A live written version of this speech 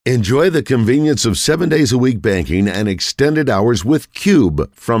Enjoy the convenience of 7 days a week banking and extended hours with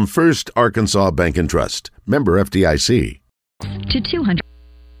Cube from First Arkansas Bank and Trust. Member FDIC. To 200.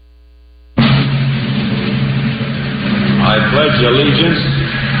 I pledge allegiance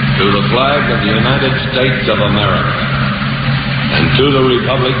to the flag of the United States of America and to the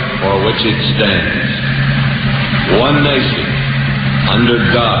republic for which it stands, one nation, under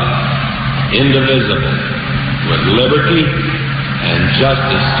God, indivisible, with liberty and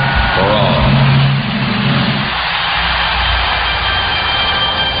justice for all.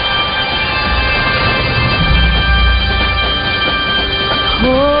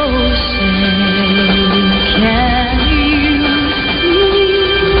 Oh, say, can you see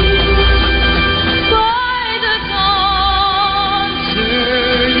by the dawn's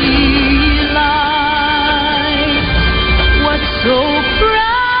early light what so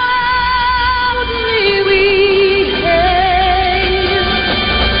proudly we hailed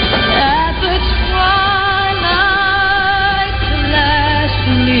at the twilight's last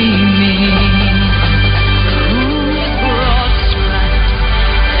gleaming, whose broad stripes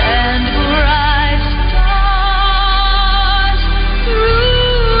and bright stars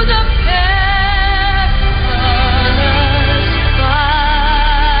through the perilous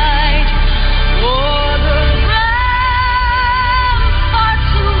fight o'er the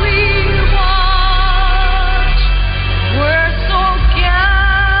ramparts we watched were so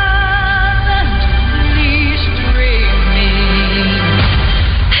gallantly streaming,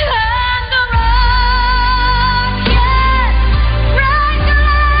 and the rocket's bright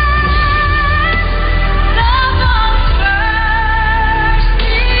glare of us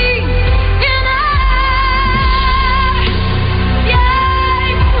bursting in air, yea,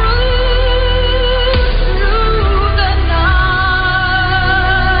 proves through the night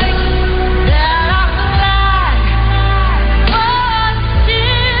that our flag was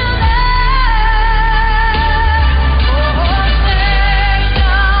still there. Oh, sing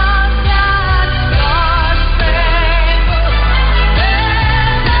us that star-spangled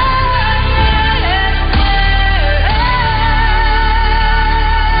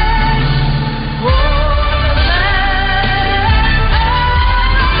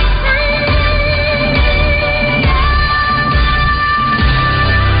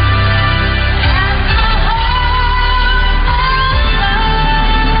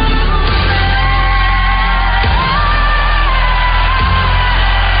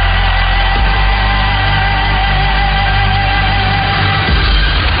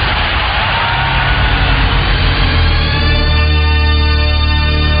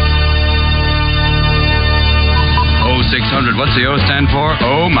What's the O stand for?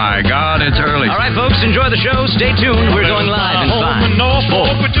 Oh, my God, it's early. All right, folks, enjoy the show. Stay tuned. We're going live in 5, 4,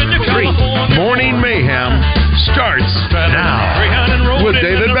 3. Morning Mayhem starts now with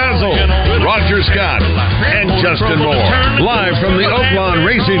David Basil, Roger Scott, and Justin Moore. Live from the Oaklawn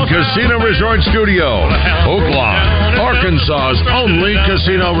Racing Casino Resort Studio. Oaklawn, Arkansas's only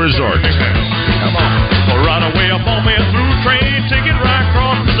casino resort. Come on. Well, right away up on me a through train, ticket right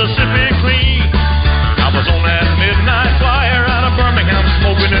across Mississippi clean. I was on that midnight flyer out of Birmingham,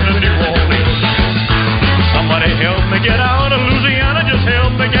 smoking into New Orleans. Somebody help me get out of Louisiana, just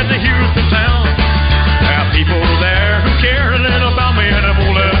help me get to Houston town. There are people there who care a little about me and I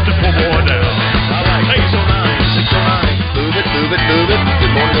won't let the poor boy down. All right, 609, 609. Move it, move it, move it.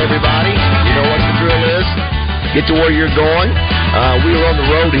 Good morning, everybody. You know what the drill is. Get to where you're going. We are on the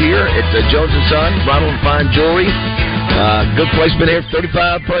road here at Jones & Son, Bridal and Fine Jewelry. Good place, been here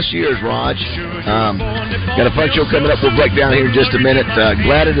 35 plus years, Raj. Got a fun show coming up. We'll break down here in just a minute.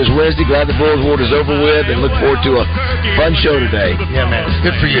 Glad it is Wednesday. Glad the Bulls Award is over with, and look forward to a fun show today. Yeah, man.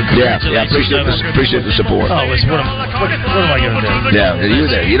 Good for you. Yeah. Appreciate the support. Oh, listen, what am I going to do? Yeah, you're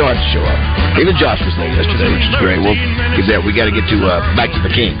there. You don't have to show up. Even Josh was there yesterday, which is great. We'll get that. We got to get to back to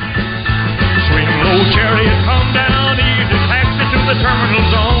the king. Swing low chariot, come down easy, taxi to the terminal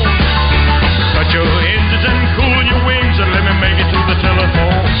zone. Cut your engines and cool your wings and let me make it to the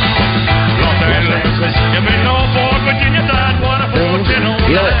telephone. Los Angeles, give me Norfolk, Virginia, Tidewater,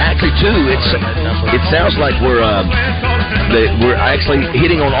 410. You know, actually, too, it sounds like we're actually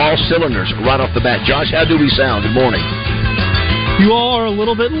hitting on all cylinders right off the bat. Josh, how do we sound? Good morning. You all are a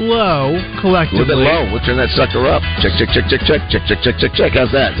little bit low, collectively. A little bit low. We'll turn that sucker up. Check. How's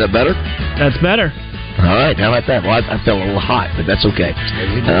that? Is that better? That's better. All right, how about that? Well, I felt a little hot, but that's okay.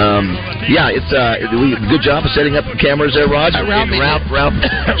 It's good job of setting up the cameras there, Roger. Ralph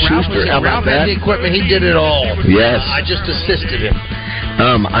Schuster, how about that? Ralph had the equipment. He did it all. Yes. I just assisted him.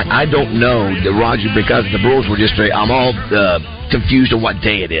 I don't know, Roger, because the rules were just straight. I'm all confused on what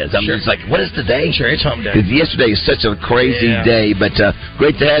day it is. I'm just like, what is the day? Sure, it's hump day. Yesterday is such a crazy day, but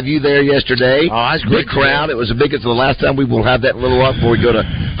great to have you there yesterday. Oh, it's great. Big crowd. It was the biggest of the last time. We will have that a little up before we go to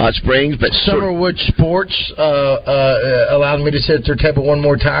Hot Springs. But Summerwood Sports allowed me to sit at their table one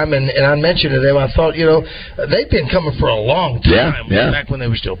more time, and I mentioned to them, I thought, they've been coming for a long time. Back when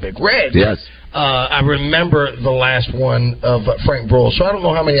they were still Big Red. Yes. I remember the last one of Frank Brohl, so I don't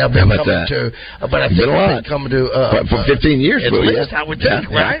know how many I've been coming to, but I think I've been coming to for 15 years. At least, I would think,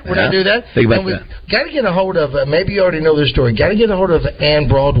 right? When I do that, think about that. Got to get a hold of. Maybe you already know this story. Got to get a hold of Ann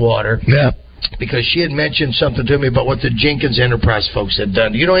Broadwater. Yeah. Because she had mentioned something to me about what the Jenkins Enterprise folks had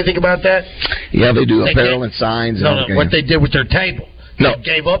done. Do you know anything about that? Yeah, they do apparel and signs. What they did with their table. No. They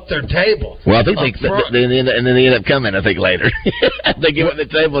gave up their table. Well, I think they ended up coming, I think, later. They gave up the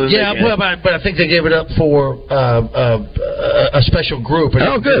table. But I think they gave it up for a special group.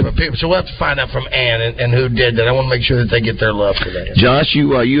 Oh, good. So we'll have to find out from Ann and who did that. I want to make sure that they get their love for that. Josh,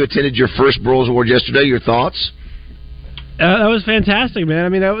 you attended your first Broyles Award yesterday. Your thoughts? That was fantastic, man. I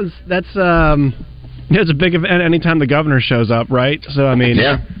mean, that's it's a big event anytime the governor shows up, right? So I mean,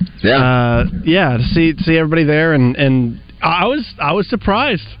 to see everybody there and I was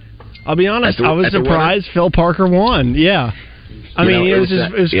surprised. I'll be honest. I was surprised Phil Parker won. Yeah, I mean,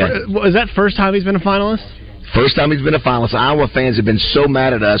 was that first time he's been a finalist? First time he's been a finalist. Iowa fans have been so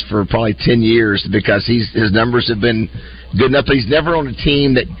mad at us for probably 10 years because his numbers have been good enough, but he's never on a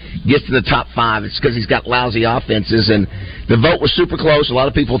team that gets to the top 5. It's because he's got lousy offenses, and the vote was super close. A lot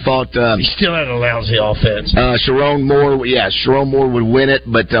of people thought he still had a lousy offense. Sharon Moore would win it,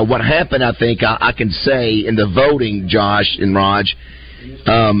 but what happened, I think, I can say in the voting, Josh and Raj,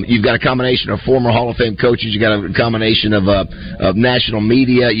 you've got a combination of former Hall of Fame coaches. You've got a combination of national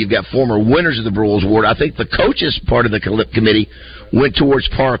media. You've got former winners of the Broyles Award. I think the coaches part of the committee went towards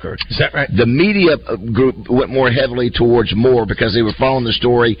Parker. Is that right? The media group went more heavily towards Moore because they were following the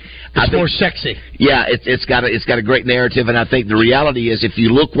story. It's more sexy. Yeah, it's got a great narrative, and I think the reality is if you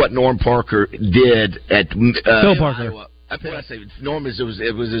look what Norm Parker did at Phil Parker. Iowa, I say Norm was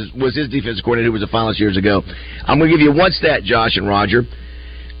his defensive coordinator who was a finalist years ago. I'm going to give you one stat, Josh and Roger.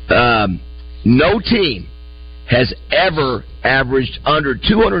 No team has ever averaged under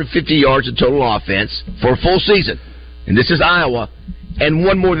 250 yards of total offense for a full season, and this is Iowa, and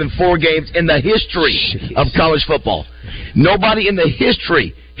won more than 4 games in the history of college football. Nobody in the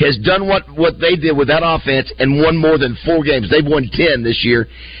history has done what they did with that offense and won more than 4 games. They've won 10 this year.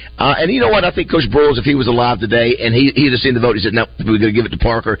 And you know what? I think Coach Broyles, if he was alive today and he'd have seen the vote, he said, "No, we're going to give it to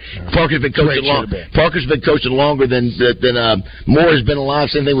Parker." Parker's been coaching longer than Moore has been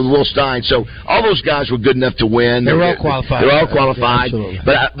alive. Same thing with Will Stein. So all those guys were good enough to win. They're all qualified. They're all qualified.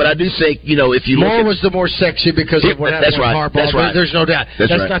 But I do think if you Moore was the more sexy because of what happened with Harbaugh. That's right. There's no doubt.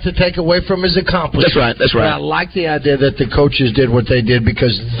 That's not to take away from his accomplishment. That's right. But I like the idea that the coaches did what they did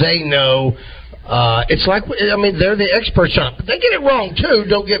because they know. It's like, they're the experts on it. But they get it wrong, too.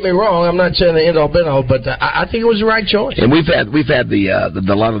 Don't get me wrong. I'm not saying the end-all, be-all, but I think it was the right choice. And we've had the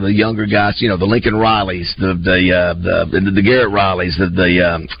lot of the younger guys, the Lincoln Rileys, the Garrett Rileys,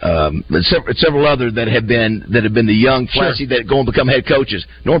 several others that have been the young, flashy, that go and become head coaches.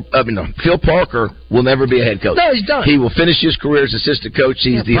 Phil Parker will never be a head coach. No, he's done. He will finish his career as assistant coach.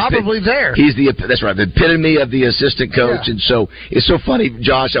 He's probably there. That's right, the epitome of the assistant coach. Yeah. And so it's so funny,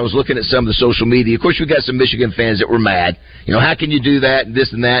 Josh. I was looking at some of the social media. Of course, we got some Michigan fans that were mad. How can you do that and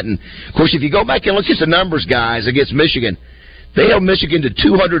this and that? And of course, if you go back and look at the numbers, guys, against Michigan, they held Michigan to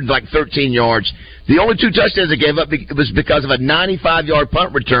 213 yards. The only 2 touchdowns they gave up was because of a 95-yard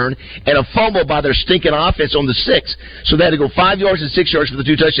punt return and a fumble by their stinking offense on the 6. So they had to go 5 yards and 6 yards for the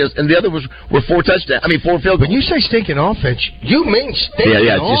 2 touchdowns, and the other were 4 touchdowns. 4 field goals. When you say stinking offense, you mean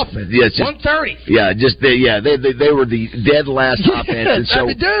stinking offense. 130. Yeah, they were the dead last offense. And so,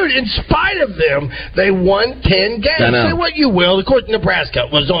 dude, in spite of them, they won 10 games. Say what you will. Of course,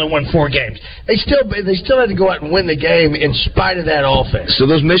 Nebraska only won 4 games. They still had to go out and win the game in spite of that offense. So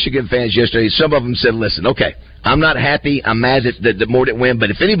those Michigan fans yesterday, some of them said, "Listen, okay, I'm not happy. I'm mad that Moore didn't win, but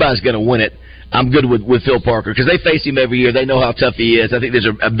if anybody's going to win it, I'm good with Phil Parker because they face him every year. They know how tough he is. I think there's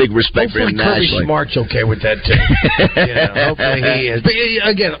a big respect for him nationally." Hopefully Smart's okay with that, too. Hopefully he is. But,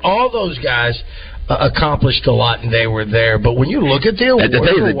 again, all those guys accomplished a lot, and they were there. But when you look at the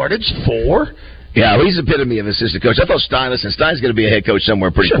award, it's 4. Yeah, well, he's the epitome of assistant coach. I thought Stein's going to be a head coach somewhere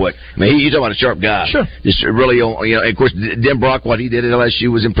pretty quick. I mean, you're talking about a sharp guy. Sure. Just really, of course, Dim Brock, what he did at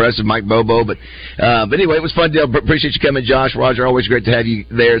LSU was impressive. Mike Bobo, but anyway, it was fun. Appreciate you coming, Josh. Roger, always great to have you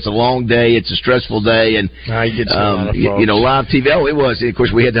there. It's a long day. It's a stressful day, and live TV. Oh, it was. Of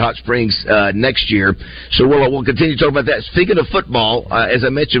course, we had the Hot Springs next year, so we'll continue to talk about that. Speaking of football, as I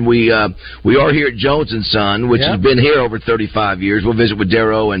mentioned, we are here at Jones and Son, which has been here over 35 years. We'll visit with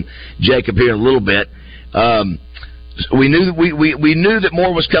Darrow and Jacob here in a little bit. We knew that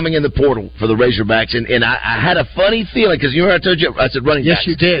more was coming in the portal for the Razorbacks, and I had a funny feeling because I told you I said running backs. Yes,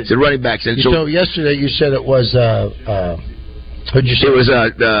 you did. I said running backs. And so yesterday you said it was who'd you say it was?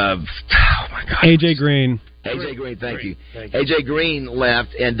 Oh my God, AJ Green. AJ Green, thank you. AJ Green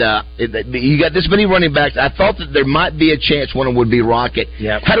left, and you got this many running backs. I thought that there might be a chance one of them would be Rocket.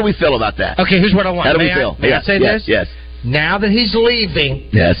 Yep. How do we feel about that? Okay, here's what I want. How do we feel? May I say this? Yes. Now that he's leaving,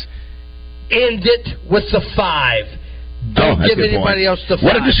 end it with the 5. Don't give anybody else the 5.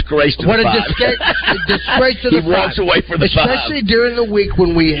 What a disgrace to the 5. What a disgrace to the 5. He walks away for the 5. Especially during the week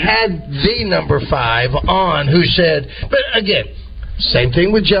when we had the number 5 on, who said, but again, same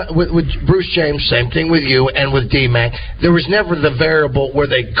thing with Bruce James, same thing with you and with D-Mac. There was never the variable where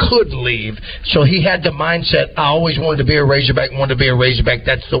they could leave. So he had the mindset, I always wanted to be a Razorback,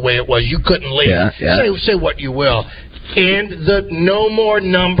 that's the way it was. You couldn't leave. Say what you will. And the no more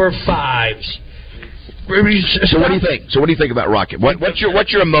number 5s. So what do you think about Rocket? What's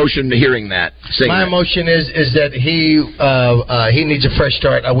your emotion hearing that? My emotion is that he needs a fresh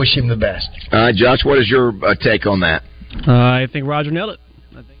start. I wish him the best. Josh, what is your take on that? I think Roger nailed it.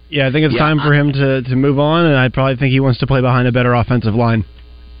 I think it's time for him to move on, and I probably think he wants to play behind a better offensive line.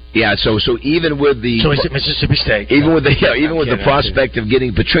 Yeah, so even with the he's at Mississippi State. Even with the prospect of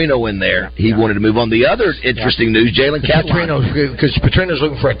getting Petrino in there, he wanted to move on. The other interesting news, Jalen Catalon, because Petrino's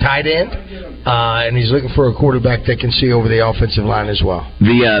looking for a tight end, and he's looking for a quarterback that can see over the offensive line as well.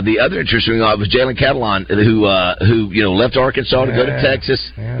 The other interesting was Jalen Catalon, who left Arkansas to go to Texas.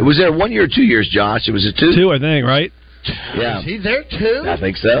 It was there 1 year or 2 years, Josh. It was a 2. 2, I think, right? Yeah. Is he there too? I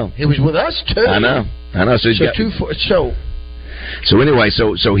think so. He was with us too. I know. So anyway,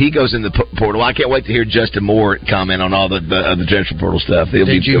 so he goes in the portal. I can't wait to hear Justin Moore comment on all the transfer portal stuff. It'll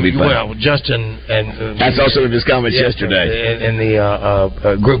be fun. Well, Justin and that's also in his comments yesterday in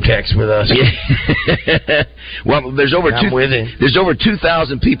the group text with us. Yeah. Well, there's over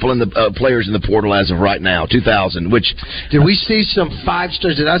 2,000 people in the players in the portal as of right now. 2,000. Which did we see some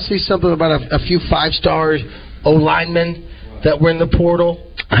 5-stars? Did I see something about a few 5-star O-linemen that were in the portal?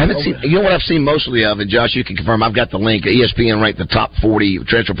 I haven't seen. You know what I've seen mostly of, and Josh, you can confirm. I've got the link. ESPN ranked the top 40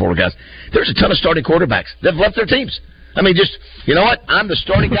 transfer portal guys. There's a ton of starting quarterbacks that have left their teams. I mean, just you know what? I'm the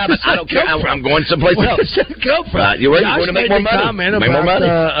starting guy, but I don't care. I'm going someplace else. Go from? You're ready? Going to make more money. Make more money.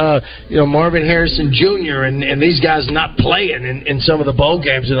 Marvin Harrison Jr. and these guys not playing in some of the bowl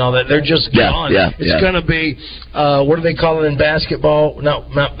games and all that. They're just gone. It's going to be what do they call it in basketball? No,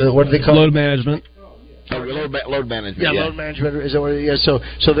 what do they call it? Load management. Load management. Load management. Is that what it is? So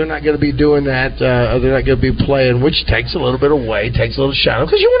they're not going to be doing that. They're not going to be playing, which takes a little bit away, takes a little shadow.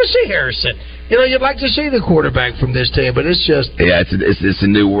 Because you want to see Harrison. You'd like to see the quarterback from this team, but it's just... Yeah, it's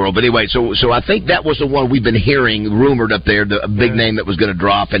a new world. But anyway, so I think that was the one we've been hearing rumored up there, the big name that was going to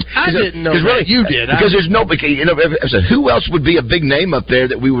drop. And I didn't know that. You did. Because there's no... who else would be a big name up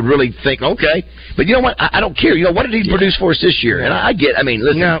there that we would really think, okay. But you know what? I don't care. What did he produce for us this year? And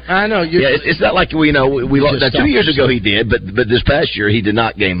listen. No, I know. It's not like we lost. Now, 2 years ago he did, but this past year he did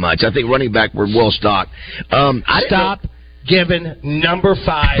not gain much. I think running back were well stocked. Stop giving number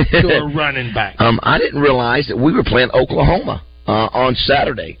 5 to a running back. I didn't realize that we were playing Oklahoma on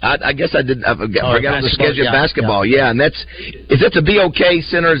Saturday. I guess I didn't. I forgot on the schedule of basketball. Yeah, and is that the BOK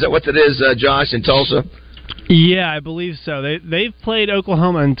Center? Is that what it is, Josh, in Tulsa? Yeah, I believe so. They've played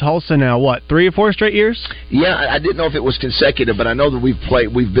Oklahoma and Tulsa now, 3 or 4 straight years? Yeah, I didn't know if it was consecutive, but I know that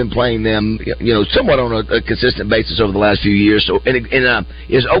we've been playing them, somewhat on a consistent basis over the last few years. So,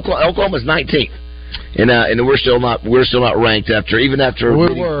 is Oklahoma's 19th, and we're still not ranked after we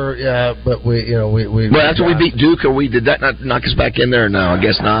were, but we well, after we beat Duke, did that not knock us back in there? No, I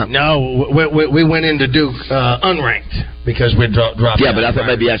guess not. No, we went into Duke unranked because we dropped. Yeah, but I thought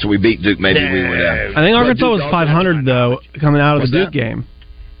maybe after we beat Duke, maybe we were down. I think Arkansas was 500 though coming out of the Duke game.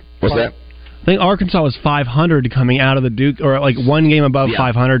 What's that? I think Arkansas was 500 coming out of the Duke, or like one game above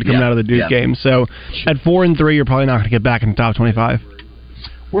 500 coming out of the Duke game. So at 4-3, you're probably not going to get back in the top 25.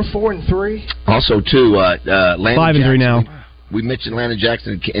 We're 4-3. Also, too, Landon 5-3 now. We mentioned Landon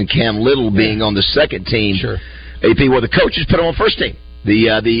Jackson and Cam Little being on the second team. Sure. AP, well, the coaches put them on first team.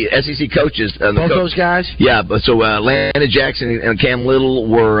 The SEC coaches, both those guys. Yeah, but so Landon Jackson and Cam Little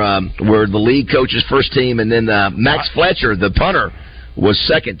were the lead coaches, first team, and then Max Fletcher, the punter, was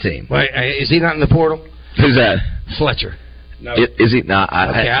second team. Wait, is he not in the portal? Who's that? Fletcher. No. Is he not? I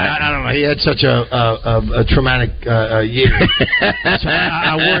don't know. He had such a traumatic year. So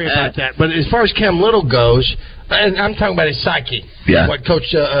I worry about that. But as far as Cam Little goes, and I'm talking about his psyche. Yeah. What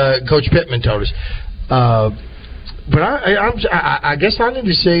Coach Pittman told us. But I guess I need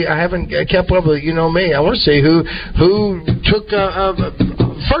to see. I haven't kept up with, you know me. I want to see who took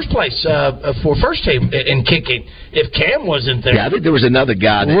first place for first team in kicking. If Cam wasn't there, I think there was another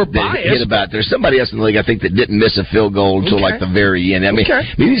guy that hit about. There's somebody else in the league, I think, that didn't miss a field goal until like the very end. I mean,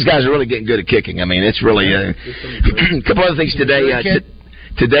 these guys are really getting good at kicking. I mean, it's really a couple other things today.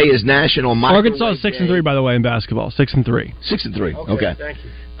 Today is National Microwave Arkansas is 6-3, by the way, in basketball. 6-3. 6-3. Okay. Thank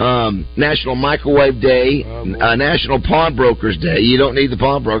you. National Microwave Day, National Pawnbrokers Day. You don't need the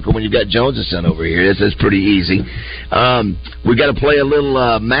pawnbroker when you've got Jones & Son over here. That's pretty easy. We got to play a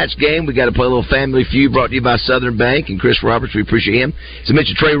little match game. We got to play a little Family Feud brought to you by Southern Bank and Chris Roberts. We appreciate him. As I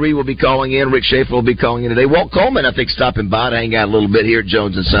mentioned, Trey Reed will be calling in. Rick Schaefer will be calling in today. Walt Coleman, I think, stopping by to hang out a little bit here at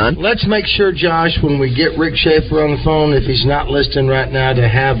Jones & Son. Let's make sure, Josh, when we get Rick Schaefer on the phone, if he's not listening right now, to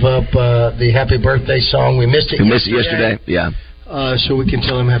have up the Happy Birthday song. We missed it yesterday. Yeah. So we can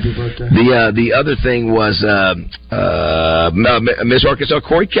tell him happy birthday. The other thing was Miss Arkansas,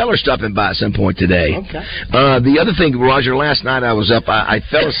 Corey Keller stopping by at some point today. Okay. The other thing, Roger, last night I was up. I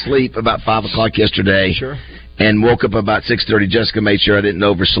fell asleep about 5 o'clock yesterday. Sure. And woke up about 6:30. Jessica made sure I didn't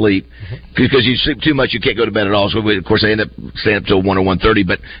oversleep because you sleep too much, you can't go to bed at all. So of course I ended up staying up till 1 or 1:30.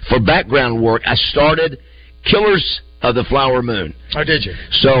 But for background work, I started Killers of the Flower Moon. Oh, did you?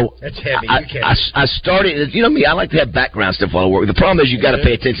 So that's heavy. I started. You know me. I like to have background stuff while I work. The problem is you got to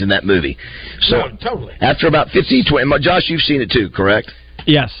pay attention to that movie. So totally. After about 15, 20. Josh, you've seen it too, correct?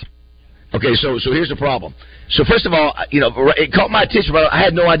 Yes. Okay. So here's the problem. So first of all, it caught my attention, but I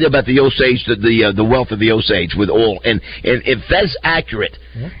had no idea about the Osage, the wealth of the Osage with oil, and if that's accurate,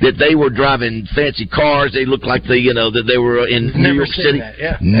 that they were driving fancy cars, they looked like that they were in New York City.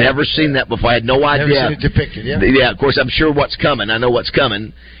 Never seen that before. I had no idea. Never seen it depicted. Yeah. Of course, I'm sure what's coming. I know what's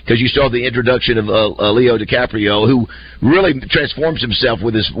coming because you saw the introduction of Leo DiCaprio, who really transforms himself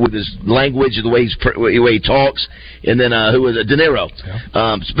with his language, the way he talks, and then who was De Niro.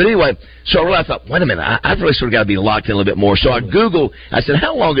 But anyway, so I thought, wait a minute, I've really sort of got to be locked in a little bit more. So I Googled. I said,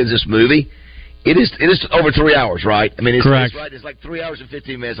 how long is this movie? It is over 3 hours, right? I mean, it's correct. It's right. It's like 3 hours and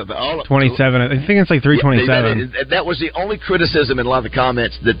 15 minutes. I thought, 27. I think it's like 3:27. That was the only criticism in a lot of the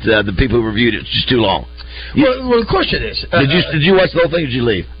comments that the people who reviewed it. It's just too long. Well, of course it is. Did you watch the whole thing? Or did you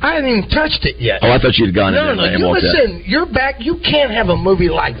leave? I hadn't even touched it yet. Oh, I thought you'd gone in there. No. Listen, you're back. You can't have a movie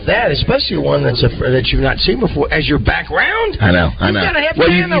like that, especially one that you've not seen before, as your background. I know. You've got to have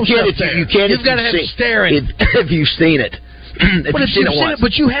you can't. You've got to have staring. If you've seen it. If you've seen it,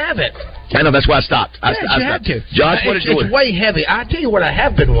 but you haven't. I know, that's why I stopped. I had to. Josh, what did you do? It's way heavy. I tell you what I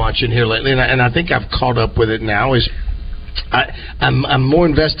have been watching here lately, and I think I've caught up with it now, is I'm more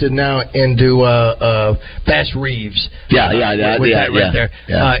invested now into Bass Reeves. Yeah.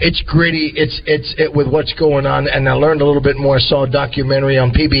 It's gritty. It's with what's going on, and I learned a little bit more. I saw a documentary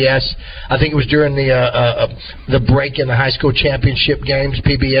on PBS. I think it was during the break in the high school championship games.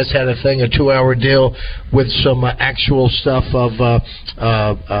 PBS had a 2-hour deal with some actual stuff of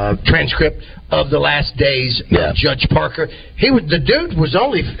transcript of the last days of Judge Parker. The dude was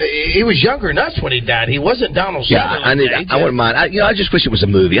he was younger than us when he died. He wasn't Donald Sutherland. I wouldn't mind. I just wish it was a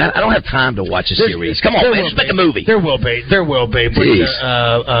movie. I don't have time to watch a series. Come on, man, just make a movie. There will be. But, but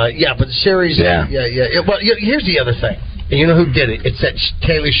the series. Well, here's the other thing. And you know who did it? It's that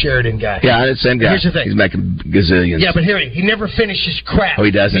Taylor Sheridan guy. Yeah, it's the same guy. Here's the thing. He's making gazillions. Yeah, but he never finishes crap. Oh,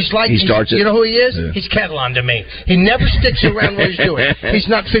 he doesn't? He starts it? You know who he is? Yeah. He's Catalan to me. He never sticks around what he's doing. He's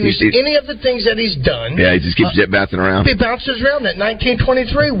not finished any of the things that he's done. Yeah, he just keeps bouncing around. He bounces around. That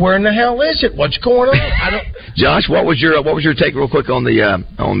 1923, where in the hell is it? What's going on? I don't. Josh, what was your take real quick on the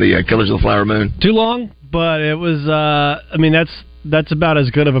Killers of the Flower Moon? Too long, but it was. That's about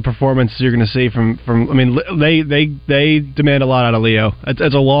as good of a performance as you're going to see from. I mean, they demand a lot out of Leo.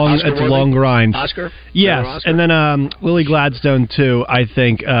 It's a long grind. Oscar. Yes, Oscar? And then Lily Gladstone too. I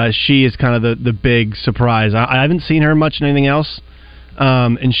think she is kind of the big surprise. I haven't seen her much in anything else,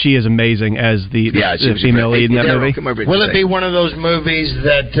 and she is amazing as the female lead in that movie. Will it be one of those movies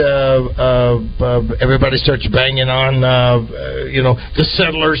that everybody starts banging on? The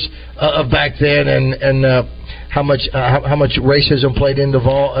settlers of back then and. How much racism played into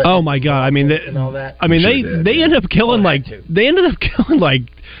oh my God! I mean, and all that. I mean, they ended up killing like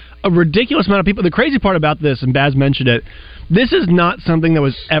a ridiculous amount of people. The crazy part about this, and Baz mentioned it, this is not something that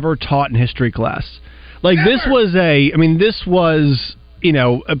was ever taught in history class. Like, this was a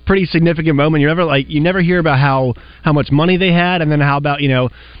pretty significant moment. You never hear about how much money they had, and then how about the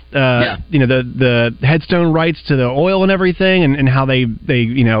headstone rights to the oil and everything, and how they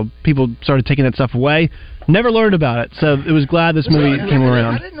people started taking that stuff away. Never learned about it, so it was glad this movie came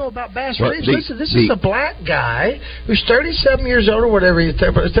around. I didn't know about Bass Reeves. Listen, this is a black guy who's 37 years old or whatever, he's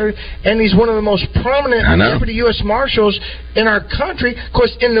 30, and he's one of the most prominent deputy U.S. Marshals in our country. Of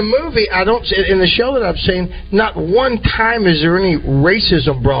course, in the movie, in the show that I've seen, not one time is there any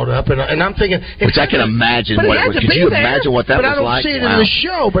racism brought up, and I'm thinking, which I can imagine. Could you imagine what that was like? But I don't see it in the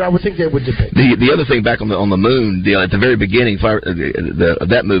show, but I would think they would depict. The other thing back on the moon deal at the very beginning,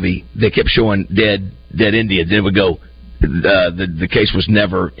 that movie, they kept showing dead Indians. It would go, the case was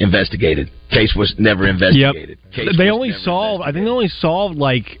never investigated. Yep. They only solved, I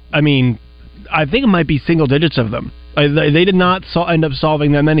think it might be single digits of them. They did not end up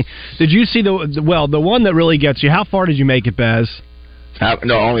solving that many. Did you see the one that really gets you? How far did you make it, Baz?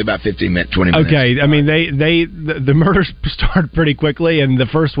 No, only about 20 minutes. Okay, I mean, the murders started pretty quickly, and the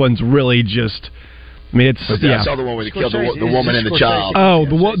first one's really just... I mean, I saw the one where they killed the woman and the child. Oh,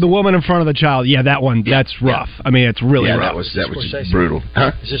 the woman in front of the child. Yeah, that one. Yeah. That's rough. I mean, it's really rough. That was brutal.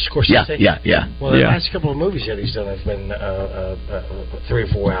 Huh? Is this Scorsese? Yeah. Well, the last couple of movies that he's done have been 3 or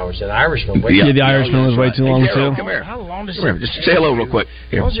 4 hours. The Irishman. The Irishman was way too long too. Come here. How long does it? Just say hello real quick.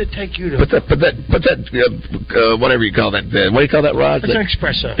 How long does it take you to put that whatever you call that? What do you call that, Rod? It's an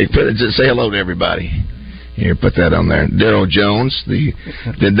espresso. Just say hello to everybody. Here, put that on there. Daryl Jones, the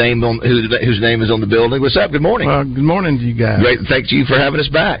name whose name is on the building. What's up? Good morning. Well, good morning to you guys. Great. Thank you for having us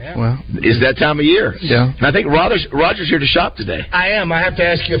back. Yeah. Well, it's that time of year. Yeah. And I think Roger's here to shop today. I am. I have to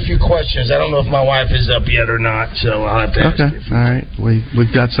ask you a few questions. I don't know if my wife is up yet or not, so I'll have to ask you. All right.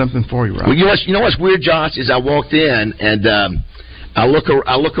 We've got something for you, Roger. Well, you know what's weird, Josh, is I walked in and I look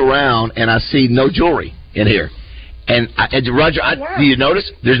around and I see no jewelry in here. And Roger, do you notice?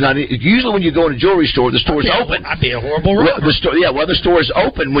 There's not. Usually, when you go in a jewelry store, the store's open. I'd be a horrible robber. The store's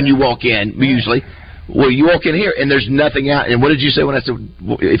open when you walk in. Usually, well, you walk in here and there's nothing out. And what did you say when I said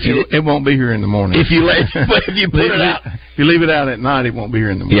it won't be here in the morning? If you put it out, if you leave it out at night, it won't be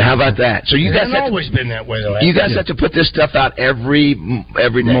here in the morning. Yeah, how about that? So you guys have always been that way, though. You guys have to put this stuff out every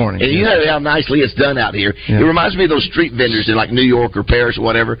day. Morning. And you know how nicely it's done out here. Yeah. It reminds me of those street vendors in like New York or Paris or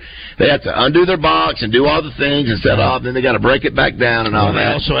whatever. They have to undo their box and do all the things and set off. Then they got to break it back down and all that.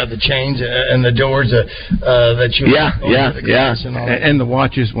 They also have the chains and the doors that you and the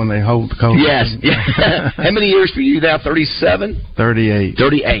watches when they hold the coat. Yes. How many years for you now? 37? 38.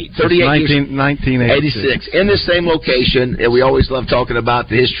 38 years. 1986. In this same location, and we always love talking about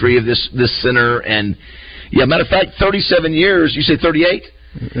the history of this center. And matter of fact, 37 years. You say 38?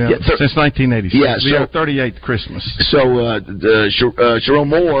 Yeah, since 1986. Yeah, we are 38th Christmas. So Sharon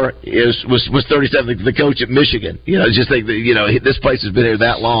Moore was 37, the coach at Michigan. It's just like this place has been here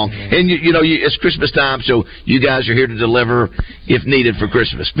that long, and it's Christmas time, so you guys are here to deliver if needed for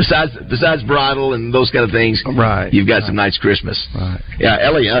Christmas. Besides bridal and those kind of things, right? You've got some nice Christmas. Right.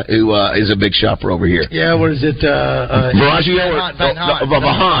 Yeah, Elia, who is a big shopper over here. Yeah, what is it? Viraggio or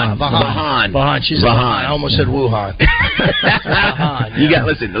Vahan. She's Vahan. I almost said Wuhan. Vahan. You got.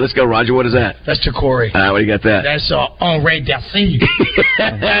 Listen, let's go, Roger. What is that? That's Takori. What do you got that? That's Henri Darcy.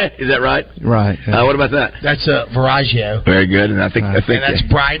 Is that right? Right. Yeah. What about that? That's Viraggio. Very good. And I think and that's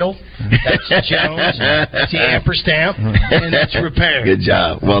Bridal. That's Jones. That's the Amper Stamp. And that's Repair. Good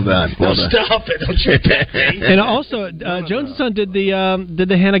job. Well done. Stop it. Don't you pick me. And also, Jones & Son did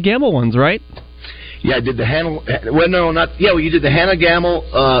the Hannah Gamble ones, right? Yeah, I did the Hannah. Well, no, not. Yeah, you did the Hannah Gamble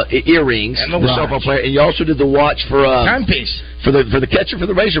earrings, and the softball player, and you also did the watch for timepiece for the catcher for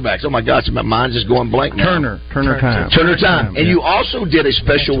the Razorbacks. Oh my gosh, my mind's just going blank now. Turner Time. And you also did a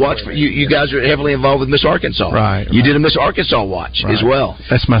special watch for you. You guys are heavily involved with Miss Arkansas, right? You did a Miss Arkansas watch as well.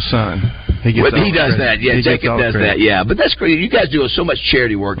 That's my son. He does that. Yeah, Jacob does that. Yeah, but that's great. You guys do so much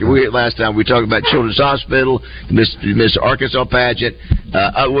charity work. Last time we talked about Children's Hospital, Miss Arkansas pageant.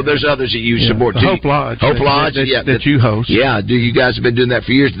 Well, there's others that you support too. Hope Lodge. That you host. Yeah, you guys have been doing that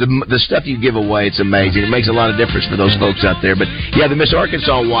for years. The stuff you give away, it's amazing. It makes a lot of difference for those folks out there. But yeah, the Miss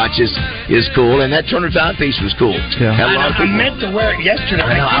Arkansas watch is cool, and that Turner timepiece was cool. Yeah. I meant to wear it yesterday.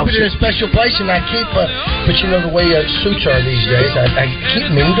 I keep it in a special place, and I keep. But you know the way suits are these days, I keep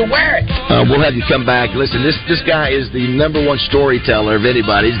meaning to wear it. We'll have you come back. Listen, this guy is the #1 storyteller of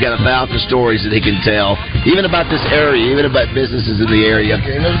anybody. He's got 1,000 stories that he can tell, even about this area, even about businesses in the area. area.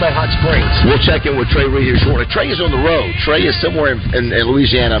 He knows about Hot Springs. We'll check in with Trey Reed here shortly. Trey is on the road. Trey is somewhere in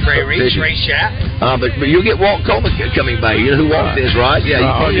Louisiana. Trey Reed, fishing. Trey Schapp. But you'll get Walt Coleman coming by. You know who Walt is, right?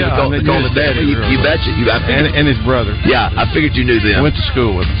 Yeah, you probably Coleman family. You betcha. And his brother. Yeah, I figured you knew them. Went to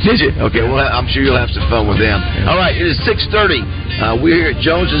school with them. Did you? Okay, well, I'm sure you'll have some fun with them. All right, it is 6:30. We're here at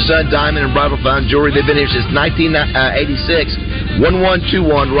Jones & Son Diamond and Bridal Fine Jewelry. They've been here since 1986.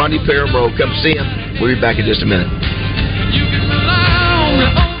 1121 Ronnie Parham Road. Come see them. We'll be back in just a minute. You can rely on the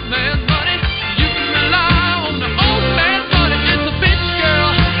old man's money. You can rely on the old man's money. It's a bitch, girl,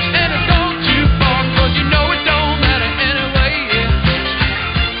 and it's gone too far, 'cause you know it don't matter anyway.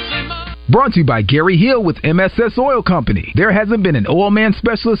 Brought to you by Gary Hill with MSS Oil Company. There hasn't been an oil man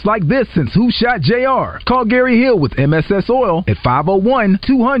specialist like this since Who Shot JR. Call Gary Hill with MSS Oil at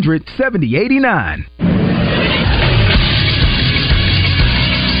 501-200-7089.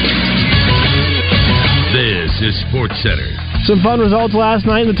 This is SportsCenter. Some fun results last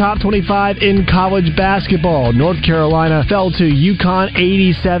night in the top 25 in college basketball. North Carolina fell to UConn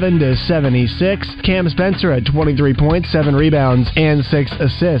 87-76. Cam Spencer had 23 points, 7 rebounds, and 6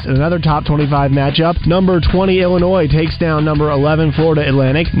 assists. In another top 25 matchup, number 20 Illinois takes down number 11 Florida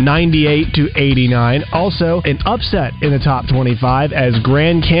Atlantic 98-89. Also, an upset in the top 25 as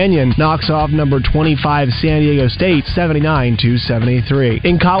Grand Canyon knocks off number 25 San Diego State 79-73.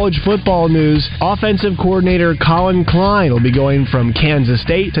 In college football news, offensive coordinator Colin Klein will be going from Kansas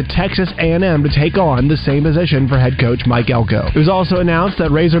State to Texas A&M to take on the same position for head coach Mike Elko. It was also announced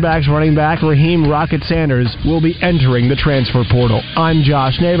that Razorbacks running back Raheem Rocket Sanders will be entering the transfer portal. I'm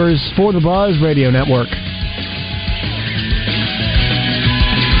Josh Neighbors for the Buzz Radio Network.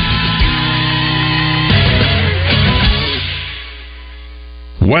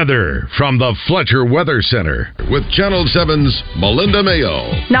 Weather from the Fletcher Weather Center with Channel 7's Melinda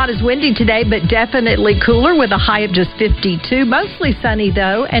Mayo. Not as windy today, but definitely cooler with a high of just 52. Mostly sunny,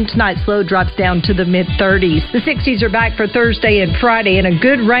 though, and tonight's low drops down to the mid-30s. The 60s are back for Thursday and Friday, and a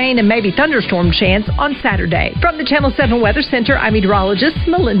good rain and maybe thunderstorm chance on Saturday. From the Channel 7 Weather Center, I'm meteorologist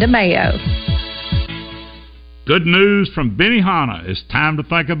Melinda Mayo. Good news from Benihana. It's time to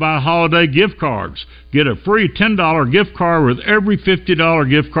think about holiday gift cards. Get a free $10 gift card with every $50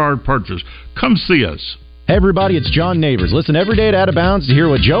 gift card purchase. Come see us. Hey everybody, it's John Neighbors. Listen every day at Out of Bounds to hear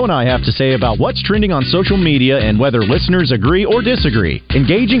what Joe and I have to say about what's trending on social media and whether listeners agree or disagree.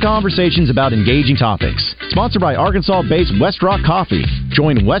 Engaging conversations about engaging topics. Sponsored by Arkansas-based West Rock Coffee.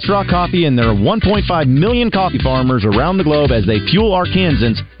 Join West Rock Coffee and their 1.5 million coffee farmers around the globe as they fuel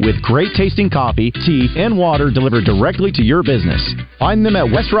Arkansans with great tasting coffee, tea, and water delivered directly to your business. Find them at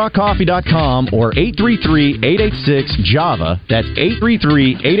westrockcoffee.com or 833-886-JAVA. That's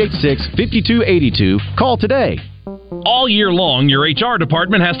 833-886-5282. Call today. All year long, your HR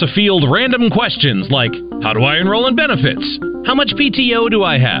department has to field random questions like, how do I enroll in benefits? How much PTO do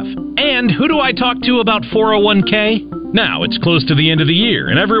I have? And who do I talk to about 401k? Now, it's close to the end of the year,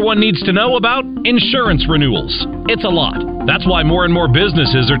 and everyone needs to know about insurance renewals. It's a lot. That's why more and more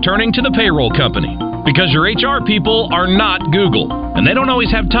businesses are turning to the payroll company. Because your HR people are not Google, and they don't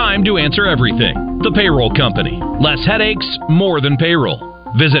always have time to answer everything. The payroll company. Less headaches, more than payroll.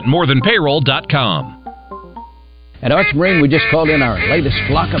 Visit morethanpayroll.com. At Arch Marine, we just called in our latest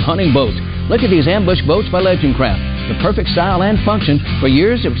flock of hunting boats. Look at these ambush boats by Legend Craft. The perfect style and function for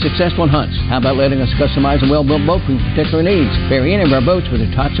years of successful hunts. How about letting us customize a well-built boat for your particular needs? Vary any of our boats with a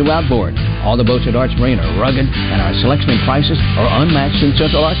Tatsu outboard. All the boats at Arch Marine are rugged, and our selection and prices are unmatched in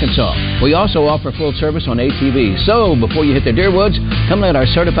Central Arkansas. We also offer full service on ATVs. So, before you hit the deer woods, come let our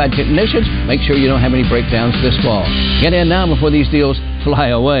certified technicians make sure you don't have any breakdowns this fall. Get in now before these deals fly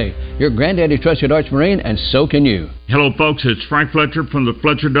away. Your granddaddy trusted Arch Marine, and so can you. Hello, folks. It's Frank Fletcher from the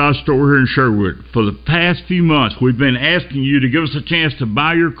Fletcher Dodge store here in Sherwood. For the past few months, we've been asking you to give us a chance to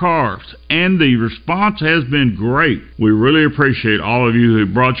buy your cars, and the response has been great. We really appreciate all of you who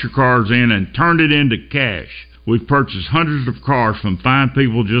brought your cars in and turned it into cash. We've purchased hundreds of cars from fine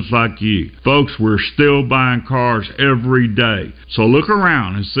people just like you. Folks, we're still buying cars every day. So look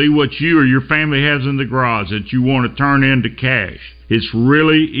around and see what you or your family has in the garage that you want to turn into cash. It's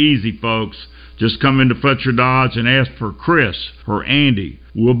really easy, folks. Just come into Fletcher Dodge and ask for Chris or Andy.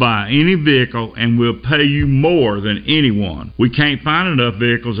 We'll buy any vehicle and we'll pay you more than anyone. We can't find enough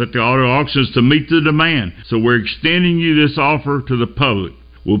vehicles at the auto auctions to meet the demand, so we're extending you this offer to the public.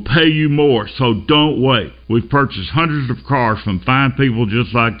 We'll pay you more, so don't wait. We've purchased hundreds of cars from fine people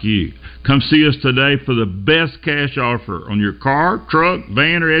just like you. Come see us today for the best cash offer on your car, truck,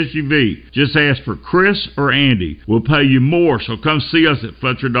 van, or SUV. Just ask for Chris or Andy. We'll pay you more, so come see us at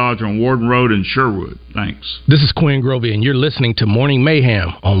Fletcher Dodge on Warden Road in Sherwood. Thanks. This is Quinn Grovey, and you're listening to Morning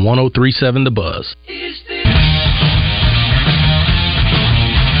Mayhem on 103.7 The Buzz.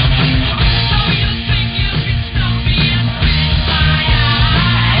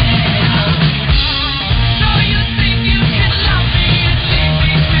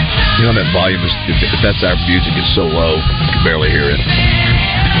 You know, that volume is, if that's our music, it's so low, you can barely hear it.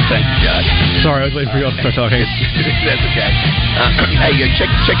 Thank you, Josh. Sorry, I was waiting for you all to start talking. That's okay. Hey, check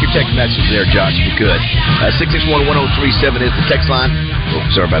your text message there, Josh, if you could. 661-1037 is the text line. Oh,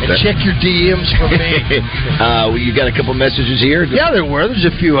 sorry about that. Check your DMs for me. You got a couple messages here? Yeah, there were. There's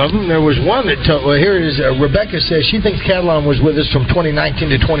a few of them. There was one that here it is. Rebecca says she thinks Catalan was with us from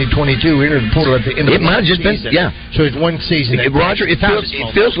 2019 to 2022. We entered the portal at the end of the might have just season. been, yeah. So it's one season. Roger, it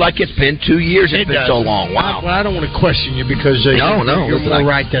feels like it's been 2 years. It's been so long. Wow. Well, I don't want to question you because no, you're more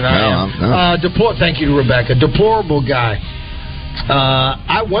right than I am. Thank you to Rebecca. Deplorable guy.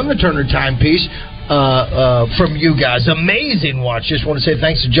 I won the Turner timepiece from you guys. Amazing watch. Just want to say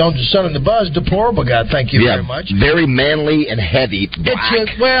thanks to Jones and Son and the Buzz. Deplorable guy. Thank you very much. Very manly and heavy.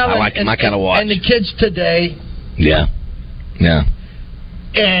 I like my kind of watch. And the kids today. Yeah.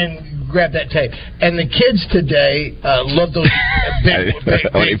 And grab that tape. And the kids today love those big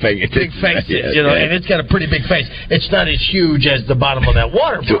faces, you know, and it's got a pretty big face. It's not as huge as the bottom of that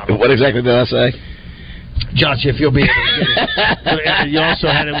water bottle. What exactly did I say? Josh, if you'll be able to get it. You also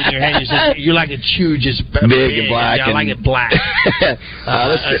had it with your hand. You said you like it huge, it's big and black. I like it black.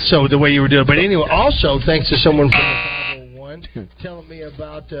 So the way you were doing it. But anyway, also thanks to someone from the telling me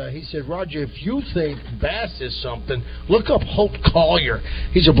about, he said, Roger, if you think bass is something, look up Holt Collier.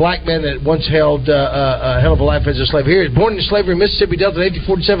 He's a black man that once held a hell of a life as a slave. Here, born in slavery in Mississippi Delta in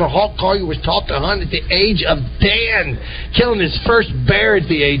 1847, Holt Collier was taught to hunt at the age of 10, killing his first bear at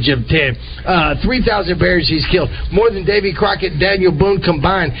the age of 10. 3,000 bears he's killed, more than Davy Crockett and Daniel Boone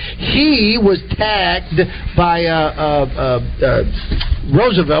combined. He was tagged by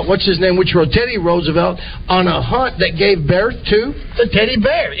Roosevelt, what's his name, Teddy Roosevelt, on a hunt that gave birth to the teddy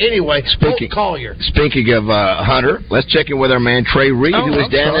bear. Anyway, Collier. Speaking of hunter, let's check in with our man Trey Reed, who is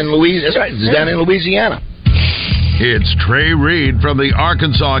down in Louisiana. That's right, he's down in Louisiana. It's Trey Reed from the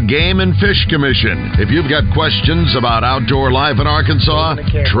Arkansas Game and Fish Commission. If you've got questions about outdoor life in Arkansas,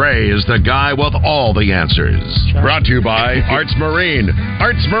 Trey is the guy with all the answers. Brought to you by Arts Marine.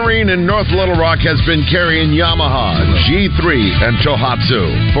 Arts Marine in North Little Rock has been carrying Yamaha, G3, and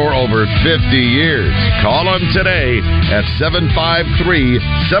Tohatsu for over 50 years. Call them today at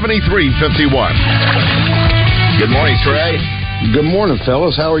 753-7351. Good morning, Trey. Good morning,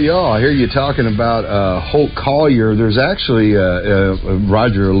 fellas. How are y'all? I hear you talking about Holt Collier. There's actually,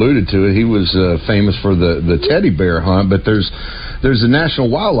 Roger alluded to it, he was famous for the teddy bear hunt, but there's a National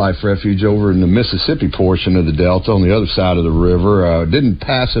Wildlife Refuge over in the Mississippi portion of the Delta on the other side of the river. Didn't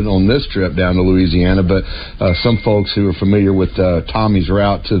pass it on this trip down to Louisiana, but some folks who are familiar with Tommy's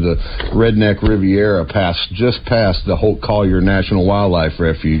route to the Redneck Riviera just passed the Holt Collier National Wildlife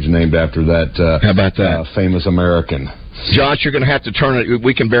Refuge, named after that, how about that? Famous American. Josh, you're going to have to turn it.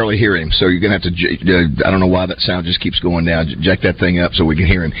 We can barely hear him, so you're going to have to. I don't know why that sound just keeps going down. Jack that thing up so we can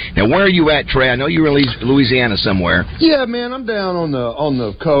hear him. Now, where are you at, Trey? I know you're in Louisiana somewhere. Yeah, man, I'm down on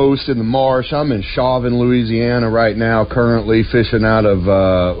the coast in the marsh. I'm in Chauvin, Louisiana right now, currently fishing out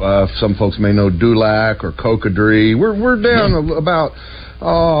of some folks may know Dulac or Cocodrie. We're down about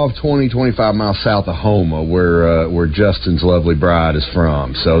 20-25 miles south of Houma, where Justin's lovely bride is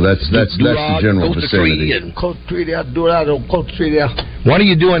from. So that's the general vicinity. What are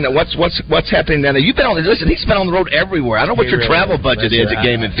you doing? What's happening down there? You've been on. Listen, he's been on the road everywhere. I don't know what your travel budget is at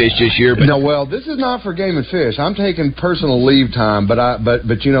Game and Fish this year. But no, well, this is not for Game and Fish. I'm taking personal leave time, but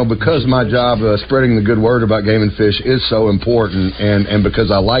you know, because my job spreading the good word about Game and Fish is so important, and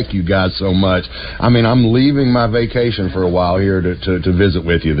because I like you guys so much, I mean, I'm leaving my vacation for a while here to visit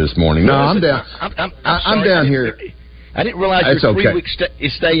with you this morning. No, I'm down. I'm down here. I didn't realize your 3-week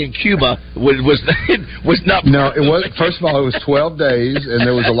stay in Cuba was not. No, it was. First of all, it was 12 days, and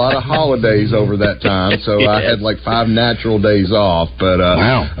there was a lot of holidays over that time, so yes. I had like 5 natural days off. But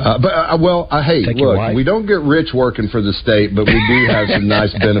wow. Hey, look, we don't get rich working for the state, but we do have some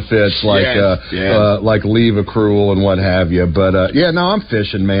nice benefits like like leave accrual and what have you. But yeah, no, I'm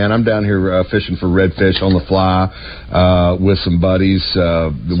fishing, man. I'm down here fishing for redfish on the fly with some buddies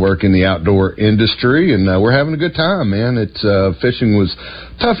work in the outdoor industry, and we're having a good time, man. It's fishing was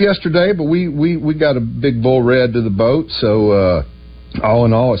tough yesterday, but we got a big bull red to the boat, so all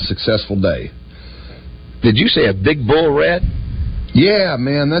in all, a successful day. Did you say a big bull red? Yeah,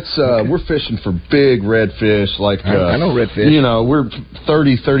 man, that's we're fishing for big redfish. Like I know redfish. You know, we're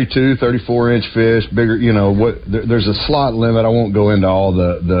 30, 32, 34-inch fish, bigger. You know, there's a slot limit. I won't go into all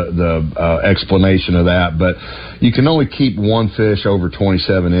the explanation of that, but you can only keep one fish over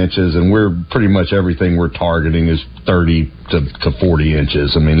 27 inches, and we're pretty much everything we're targeting is 30 to 40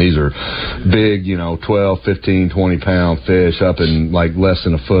 inches. I mean, these are big, 12, 15, 20-pound fish up in like less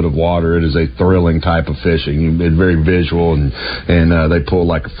than a foot of water. It is a thrilling type of fishing. It's very visual and and they pull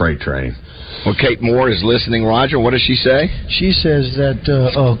like a freight train. Well, Kate Moore is listening, Roger. What does she say? She says that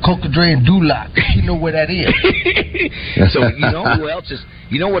Cocodre and Dulac. You know where that is. So you know who else is?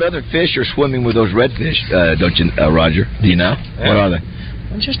 You know what other fish are swimming with those redfish? Don't you, Roger? Do you know? What are they?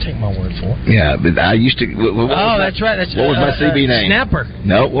 Well, just take my word for it. Yeah, but I used to. That's right. What was my CB name? Snapper.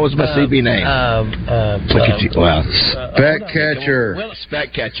 No, what was my CB name? Look at you. Wow. Speck catcher.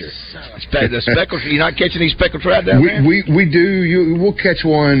 Speck catcher. The speckled. You're not catching these speckled trout down there? We do. We'll catch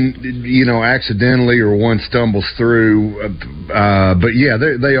one, accidentally, or one stumbles through. But yeah,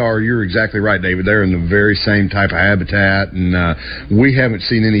 they are. You're exactly right, David. They're in the very same type of habitat, and we haven't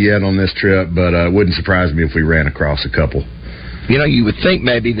seen any yet on this trip. But it wouldn't surprise me if we ran across a couple. You would think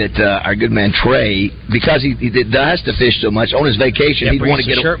maybe that our good man Trey, because he does to fish so much on his vacation, he'd want to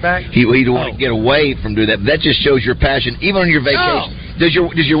get shirt back. He'd want to get away from doing that. But that just shows your passion, even on your vacation. Does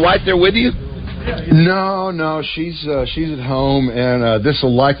your wife there with you? No, she's at home, and this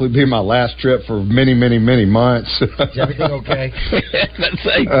will likely be my last trip for many, many, many months. Is everything okay?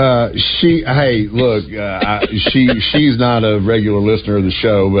 She's not a regular listener of the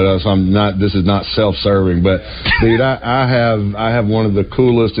show, but I'm not. This is not self-serving, but dude, I have one of the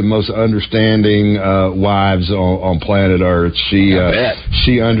coolest and most understanding wives on planet Earth.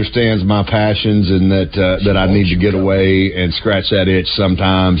 She understands my passions and that I need to get away and scratch that itch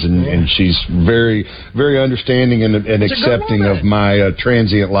sometimes, and she's very, very understanding and accepting of my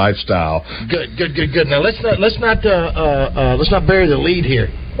transient lifestyle. Good. Now let's not bury the lead here.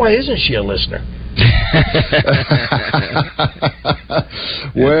 Why isn't she a listener?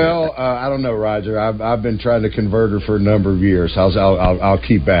 Well, I don't know, Roger. I've been trying to convert her for a number of years. I'll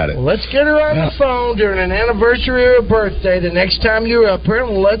keep at it. Well, let's get her on the phone during an anniversary or a birthday. The next time you're up here,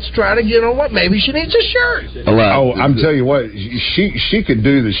 let's try to get on what? Maybe she needs a shirt. Oh, I'm telling you what, she could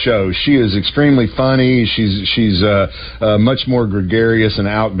do the show. She is extremely funny. She's much more gregarious and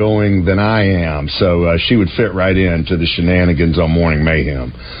outgoing than I am. So she would fit right into the shenanigans on Morning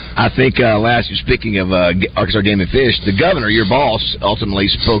Mayhem. I think speaking of Arkansas Game and Fish, the governor, your boss, ultimately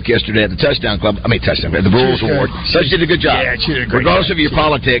spoke yesterday at the at the Rules Award. So she did a good job. Yeah, she did a great Regardless job. of your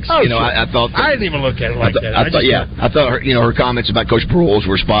politics, sure. I thought I didn't even look at it like that. I thought her, her comments about Coach Brules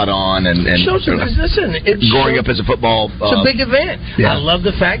were spot on, and listen, growing up as a football. It's a big event. Yeah. I love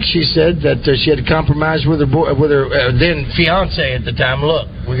the fact she said that she had to compromise with her then fiance at the time. Look,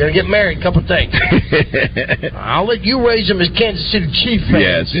 we're gonna get married. Couple things. I'll let you raise them as Kansas City Chiefs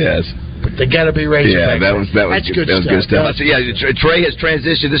fans. Yes. But they got to be raised. Yeah, that was That's good stuff. So, Trey has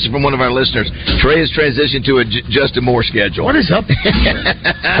transitioned. This is from one of our listeners. Trey has transitioned to a Justin Moore schedule. What is up?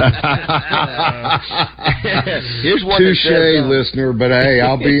 Here's one. Touché, listener. But hey,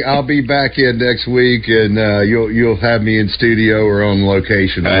 I'll be back in next week, and you'll have me in studio or on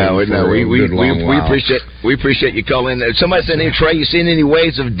location. We appreciate you calling. Somebody said, "Hey, Trey, you seen any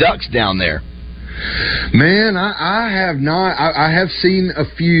waves of ducks down there?" Man, I have not. I have seen a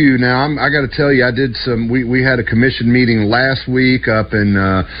few. Now, I got to tell you, I did some. We had a commission meeting last week up in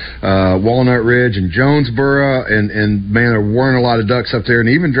Walnut Ridge and Jonesboro, and man, there weren't a lot of ducks up there. And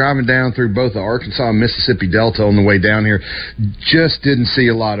even driving down through both the Arkansas and Mississippi Delta on the way down here, just didn't see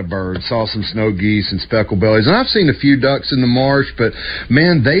a lot of birds. Saw some snow geese and speckled bellies, and I've seen a few ducks in the marsh. But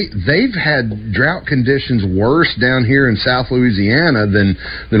man, they've had drought conditions worse down here in South Louisiana than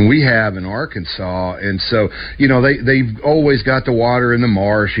we have in Arkansas. And so, they've always got the water in the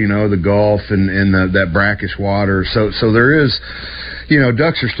marsh, the Gulf and that brackish water. So there is,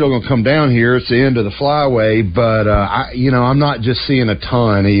 ducks are still going to come down here. It's the end of the flyway, but I'm not just seeing a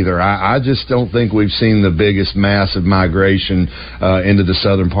ton either. I just don't think we've seen the biggest massive migration into the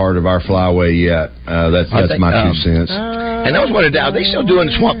southern part of our flyway yet. That's my 2 cents. And I was wondering, are they still doing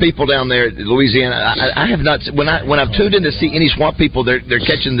swamp people down there in Louisiana? I have not. When I've tuned in to see any swamp people, they're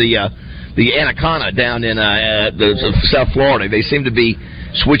catching the anaconda down in South Florida. They seem to be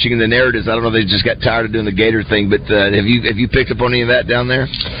switching the narratives. I don't know if they just got tired of doing the gator thing, but have you picked up on any of that down there?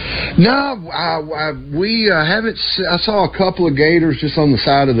 No, we haven't. I saw a couple of gators just on the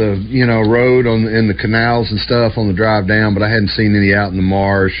side of the road in the canals and stuff on the drive down, but I hadn't seen any out in the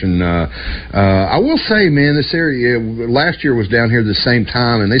marsh. And I will say, man, this area last year was down here at the same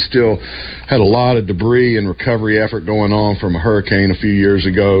time, and they still had a lot of debris and recovery effort going on from a hurricane a few years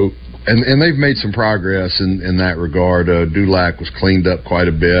ago. And they've made some progress in that regard. Dulac was cleaned up quite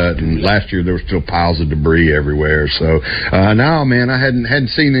a bit, and last year there were still piles of debris everywhere. So no, man, I hadn't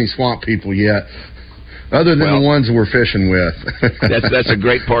seen any swamp people yet, other than the ones we're fishing with. that's a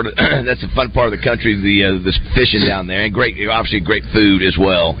great part. That's a fun part of the country. The fishing down there, and obviously great food as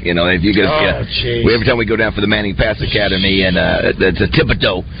well. If you go, every time we go down for the Manning Pass Academy and the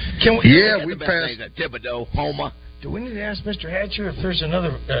Thibodeau. We passed Thibodeau, Homa. Do we need to ask Mr. Hatcher if there's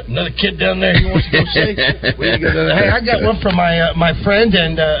another kid down there he wants to go see? Hey, I got one from my friend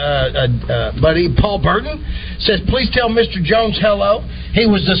and buddy Paul Burton. Says, please tell Mr. Jones hello. He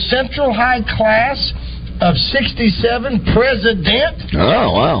was the Central High Class of '67 president.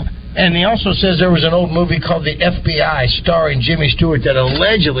 Oh, wow. And he also says there was an old movie called The FBI starring Jimmy Stewart that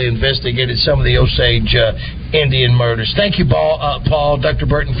allegedly investigated some of the Osage Indian murders. Thank you, Paul, Dr.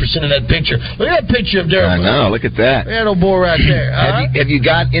 Burton, for sending that picture. Look at that picture of Derek. I know. Look at that. That old boy right there. Have you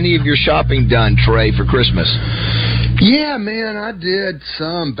got any of your shopping done, Trey, for Christmas? Yeah, man, I did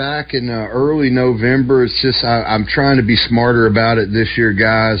some back in early November. It's just I'm trying to be smarter about it this year,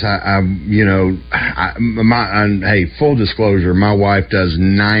 guys. Hey, full disclosure, my wife does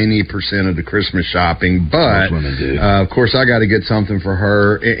 90% of the Christmas shopping, but of course I got to get something for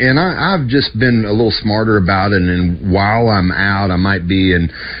her, and I've just been a little smarter about it. And while I'm out, I might be in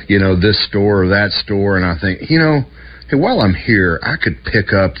this store or that store, and I think hey, while I'm here, I could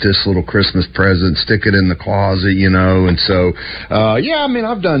pick up this little Christmas present, stick it in the closet, and so, yeah. I mean,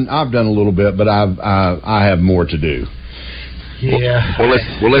 I've done a little bit, but I have more to do. Yeah.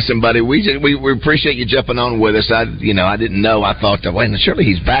 Well, listen, buddy. We appreciate you jumping on with us. I didn't know. I thought, wait, surely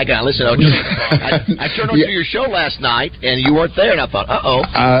he's back. I listened. I turned on to your show last night, and you weren't there, and I thought, uh-oh.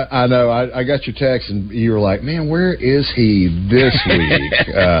 I know. I got your text, and you were like, man, where is he this week?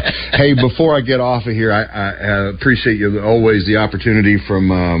 Hey, before I get off of here, I appreciate you always the opportunity from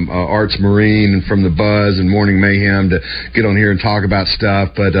Arts Marine and from the Buzz and Morning Mayhem to get on here and talk about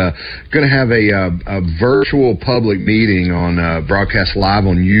stuff. But going to have a virtual public meeting on broadcast live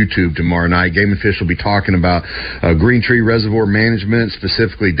on YouTube tomorrow night. Game and Fish will be talking about Green Tree Reservoir Management,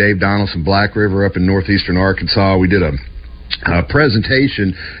 specifically Dave Donaldson Black River up in northeastern Arkansas. We did a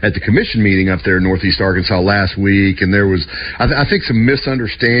presentation at the commission meeting up there in northeast Arkansas last week, and there was I think some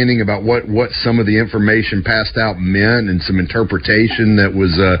misunderstanding about what some of the information passed out meant, and some interpretation that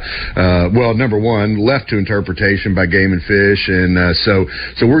was number one, left to interpretation by Game and Fish, and so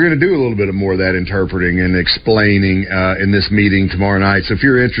we're going to do a little bit more of that interpreting and explaining in this meeting tomorrow night. So if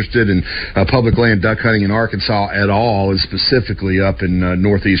you're interested in public land duck hunting in Arkansas at all, and specifically up in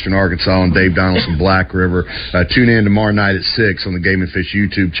northeastern Arkansas on Dave Donaldson Black River, tune in tomorrow night at 6 on the Game and Fish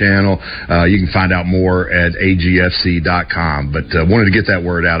YouTube channel. You can find out more at agfc.com. But wanted to get that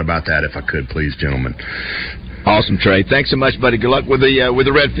word out about that, if I could, please, gentlemen. Awesome, Trey. Thanks so much, buddy. Good luck with the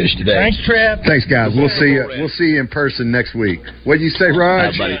redfish today. Thanks, Trev. Thanks, guys. We'll see you. We'll see you in person next week. What did you say,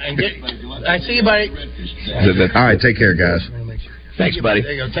 Raj? I see you, buddy. All right, take care, guys. Thanks, buddy.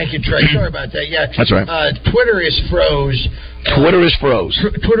 There you go. Thank you, Trey. Sorry about that. Yeah, that's right. Twitter is froze. Twitter is froze.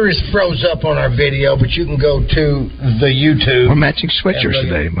 Twitter is froze up on our video, but you can go to the YouTube. We're matching switchers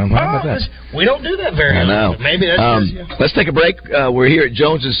today. How about that? We don't do that very often. I know. Maybe that's let's take a break. We're here at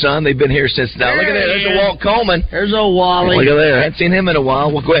Jones & Son. They've been here since now. Look at there. There's a Walt Coleman. There's old Wally. Look at there. I haven't seen him in a while.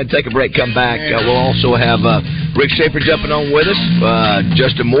 We'll go ahead and take a break. Come back. We'll also have Rick Schaefer jumping on with us.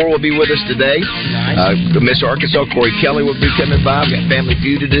 Justin Moore will be with us today. Miss Arkansas, Corey Kelly will be coming by. We've got Family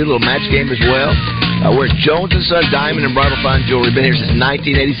Feud to do. A little match game as well. We're at Jones & Son Diamond and Bridal Fine Jewelry. Been here since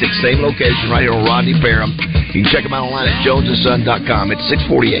 1986. Same location right here on Rodney Parham. You can check them out online at jonesandson.com. It's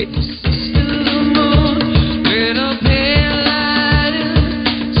 648.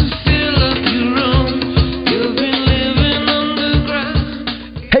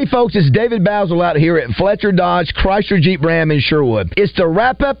 Hey folks, it's David Basil out here at Fletcher Dodge Chrysler Jeep Ram in Sherwood. It's the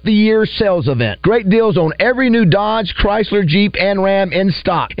wrap up the year sales event. Great deals on every new Dodge, Chrysler, Jeep, and Ram in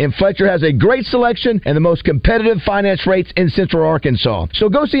stock. And Fletcher has a great selection and the most competitive finance rates in Central Arkansas. So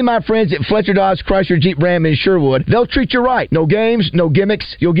go see my friends at Fletcher Dodge Chrysler Jeep Ram in Sherwood. They'll treat you right. No games, no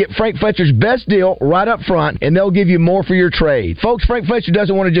gimmicks. You'll get Frank Fletcher's best deal right up front, and they'll give you more for your trade. Folks, Frank Fletcher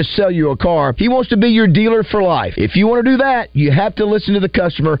doesn't want to just sell you a car. He wants to be your dealer for life. If you want to do that, you have to listen to the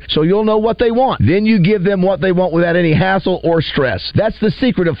customer so you'll know what they want. Then you give them what they want without any hassle or stress. That's the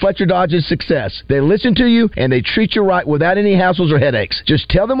secret of Fletcher Dodge's success. They listen to you and they treat you right without any hassles or headaches. Just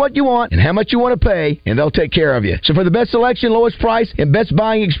tell them what you want and how much you want to pay, and they'll take care of you. So for the best selection, lowest price, and best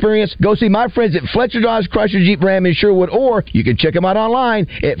buying experience, go see my friends at Fletcher Dodge Chrysler Jeep Ram in Sherwood, or you can check them out online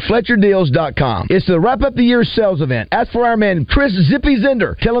at FletcherDeals.com. It's the wrap up the year sales event. Ask for our man Chris Zippy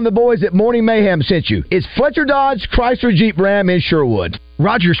Zender. Tell him the boys at Morning Mayhem sent you. It's Fletcher Dodge Chrysler Jeep Ram in Sherwood.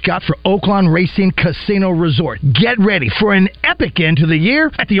 Roger Scott for Oaklawn Racing Casino Resort. Get ready for an epic end to the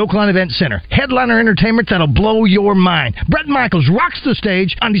year at the Oaklawn Event Center. Headliner entertainment that'll blow your mind. Bret Michaels rocks the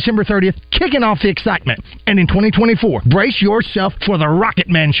stage on December 30th, kicking off the excitement. And in 2024, brace yourself for the Rocket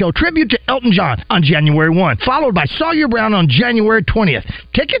Man Show tribute to Elton John on January 1, followed by Sawyer Brown on January 20th.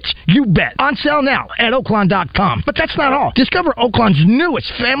 Tickets? You bet. On sale now at Oaklawn.com. But that's not all. Discover Oaklawn's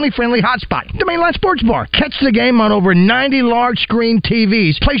newest family-friendly hotspot, the Mainline Sports Bar. Catch the game on over 90 large-screen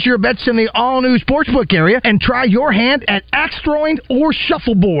TVs. Place your bets in the all-new sportsbook area and try your hand at axe throwing or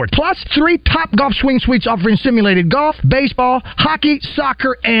shuffleboard. Plus, 3 top golf swing suites offering simulated golf, baseball, hockey,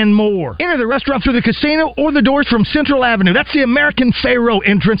 soccer, and more. Enter the restaurant through the casino or the doors from Central Avenue. That's the American Pharaoh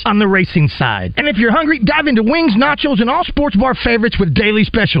entrance on the racing side. And if you're hungry, dive into wings, nachos, and all sports bar favorites with daily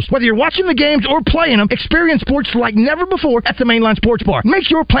specials. Whether you're watching the games or playing them, experience sports like never before at the Mainline Sports Bar.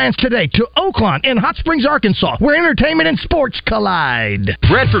 Make your plans today to Oaklawn in Hot Springs, Arkansas, where entertainment and sports collide.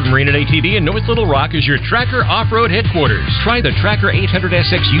 Bradford Marine and ATV in North Little Rock is your Tracker Off-Road headquarters. Try the Tracker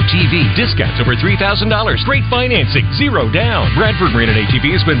 800SX UTV. Discounts over $3,000. Great financing. 0 down. Bradford Marine and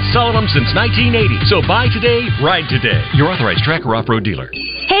ATV has been selling them since 1980. So buy today, ride today. Your authorized Tracker Off-Road dealer.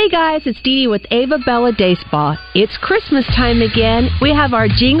 Hey guys, it's Dee Dee with Ava Bella Day Spa. It's Christmas time again. We have our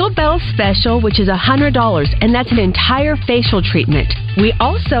Jingle Bell Special, which is $100, and that's an entire facial treatment. We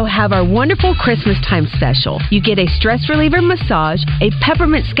also have our wonderful Christmas time special. You get a stress reliever massage, a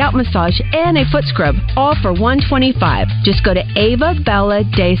peppermint scalp massage, and a foot scrub, all for $125. Just go to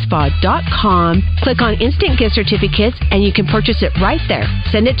avabellaDaySpa.com, click on Instant Gift Certificates, and you can purchase it right there.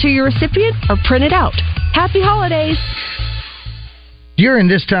 Send it to your recipient or print it out. Happy holidays! During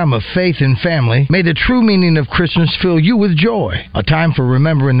this time of faith and family, may the true meaning of Christmas fill you with joy. A time for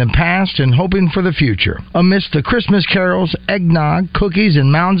remembering the past and hoping for the future. Amidst the Christmas carols, eggnog, cookies,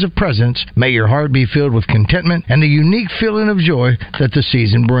 and mounds of presents, may your heart be filled with contentment and the unique feeling of joy that the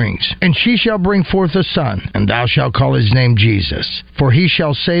season brings. And she shall bring forth a son, and thou shalt call his name Jesus. For he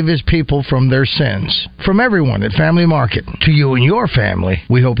shall save his people from their sins. From everyone at Family Market, to you and your family,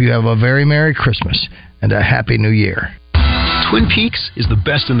 we hope you have a very Merry Christmas and a Happy New Year. Twin Peaks is the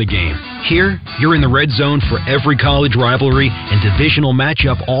best in the game. Here, you're in the red zone for every college rivalry and divisional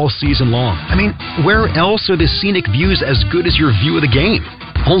matchup all season long. I mean, where else are the scenic views as good as your view of the game?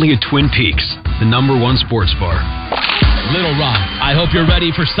 Only at Twin Peaks, the #1 sports bar. Little Rock, I hope you're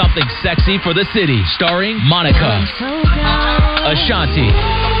ready for something sexy for the city. Starring Monica, Ashanti,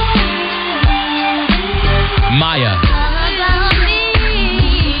 Maya,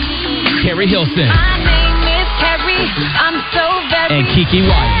 Carrie Hilson, and Kiki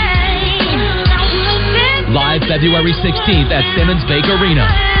Wyatt. Live February 16th at Simmons Bank Arena.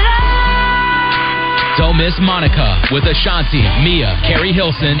 Don't miss Monica with Ashanti, Mia, Carrie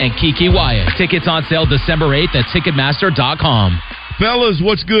Hilson, and Kiki Wyatt. Tickets on sale December 8th at Ticketmaster.com. Fellas,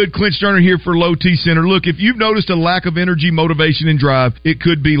 what's good? Clint Sterner here for Low T Center. Look, if you've noticed a lack of energy, motivation, and drive, it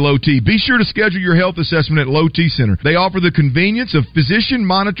could be low T. Be sure to schedule your health assessment at Low T Center. They offer the convenience of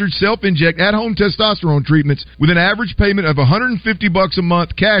physician-monitored self-inject at-home testosterone treatments with an average payment of $150 a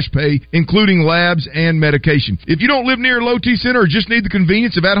month cash pay, including labs and medication. If you don't live near a Low T Center or just need the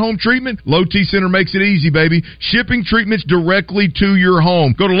convenience of at-home treatment, Low T Center makes it easy, baby. Shipping treatments directly to your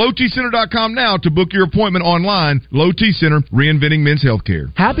home. Go to lowtcenter.com now to book your appointment online. Low T Center, reinventing men's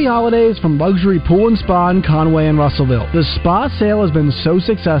healthcare. Happy holidays from Luxury Pool and Spa in Conway and Russellville. The spa sale has been so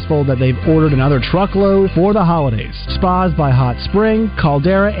successful that they've ordered another truckload for the holidays. Spas by Hot Spring,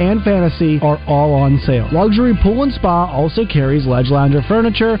 Caldera, and Fantasy are all on sale. Luxury Pool and Spa also carries Ledge Lounger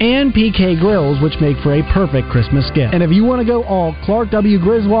furniture and PK grills, which make for a perfect Christmas gift. And if you want to go all Clark W.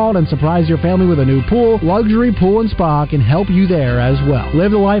 Griswold and surprise your family with a new pool, Luxury Pool and Spa can help you there as well.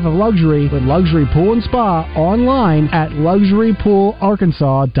 Live the life of luxury with Luxury Pool and Spa online at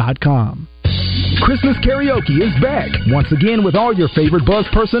luxurypoolarkansas.com. Christmas karaoke is back, once again with all your favorite Buzz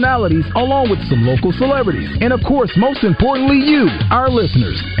personalities, along with some local celebrities. And of course, most importantly, you, our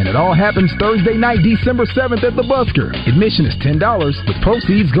listeners. And it all happens Thursday night, December 7th at the Busker. Admission is $10, with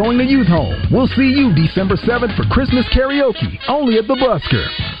proceeds going to Youth Home. We'll see you December 7th for Christmas karaoke, only at the Busker.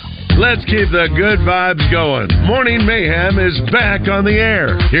 Let's keep the good vibes going. Morning Mayhem is back on the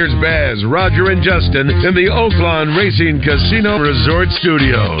air. Here's Baz, Roger, and Justin in the Oaklawn Racing Casino Resort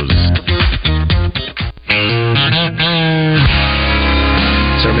Studios.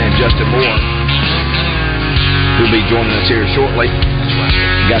 It's our man Justin Moore, who'll be joining us here shortly.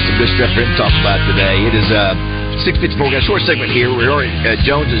 Got some good stuff for him to talk about today. It is 6:54. Got a short segment here. We're at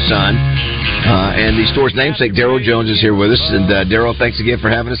Jones & Son, and the store's namesake, Daryl Jones, is here with us. And Daryl, thanks again for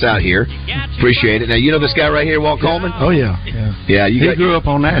having us out here. Appreciate it. Now, you know this guy right here, Walt Coleman? Oh, yeah. Yeah, he grew up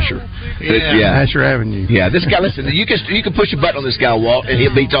on Asher. Asher Avenue. Yeah, this guy, listen, you can push a button on this guy, Walt, and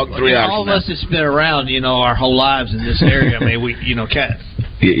he'll be talking 3 hours. All of us that's been around, our whole lives in this area. I mean, we,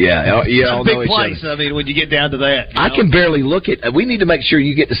 Yeah, it's all a big know each place. other. I mean, when you get down to that, I can barely look at. We need to make sure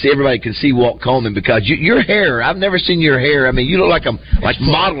you get to see. Everybody can see Walt Coleman because your hair. I've never seen your hair. I mean, you look like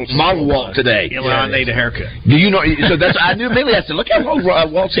model Walt today. Yeah, well, I need a haircut. Do you know? So that's. I knew immediately. I said, look how long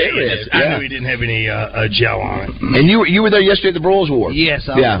Walt's hair is. I knew he didn't have any gel on it. And you were there yesterday at the Broyles War. Yes,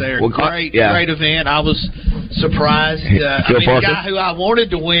 I was there. Great event. I was surprised. The guy who I wanted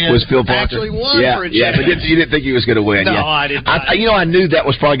to win was Phil Parker. Actually won for a change. Yeah, but you didn't think he was going to win. No, yeah. I didn't. I knew that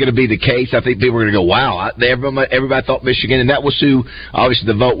was probably going to be the case. I think people were going to go, wow. Everybody thought Michigan, and that was who, obviously,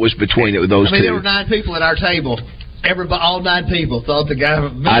 the vote was between those two. There were 9 people at our table. All 9 people thought the guy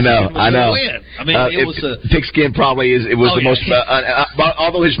from I know. Going to win. I mean, it was a... Pigskin probably is. It was the most...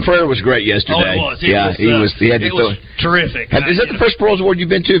 although his prayer was great yesterday. Oh, it was. It was terrific. Is that the first Broyles Award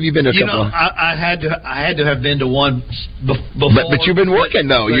you've been to? Have you been to a couple? I had to have been to one before. But you've been working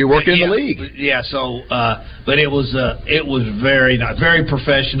though. You're working in the league. Yeah. So, but it was very nice, very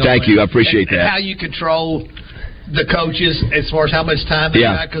professional. Thank you. I appreciate that. And how you control the coaches as far as how much time they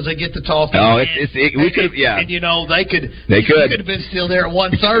got because they get to talk. Oh, we could. Yeah. And they could. They could. You could have been still there at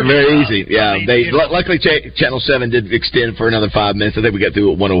 1:30. Very easy. Yeah. Luckily Channel 7 did extend for another 5 minutes. I think we got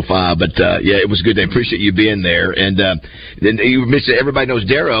through at 1:05. But it was good. They appreciate you being there. And then you mentioned everybody knows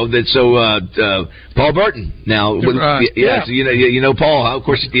Darrow. Paul Burton now. Right. Yeah. So you know Paul. Of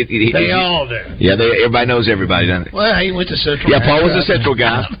course, they all do. Yeah. Everybody knows everybody, doesn't it? Well, he went to Central. Yeah, Paul was a Central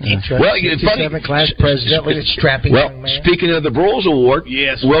guy. Well, it's funny. Class president. Look at strapping. Well, speaking of the Broyles Award,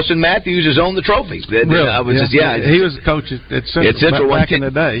 yes, Wilson Matthews is on the trophy. Really? He was a coach at Central back in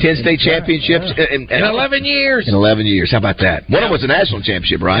the day. 10 state championships in 11 years. In 11 years, how about that? One of them was a national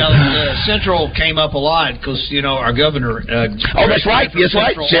championship, right? Central came up a lot because our governor. That's right. That's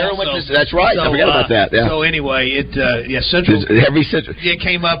right. Sarah went to. That's right. I forgot about that. Yeah. So anyway, Central. Central. It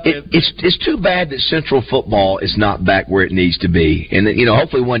came up. It's too bad that Central football is not back where it needs to be, and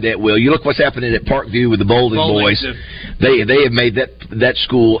hopefully one day it will. You look what's happening at Parkview with the Bowling boys. They have made that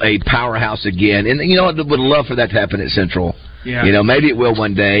school a powerhouse again, and I would love for that to happen at Central. Yeah. Maybe it will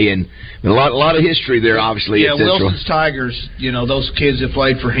one day, and a lot of history there, obviously. Yeah, at Central. Wilson's Tigers. Those kids that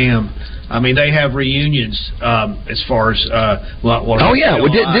played for him. I mean, they have reunions as far as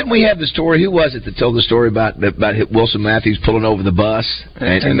didn't we have the story? Who was it that told the story about Wilson Matthews pulling over the bus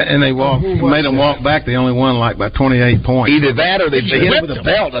and they made them walk back? They only won by 28 points. Either that or they hit him with a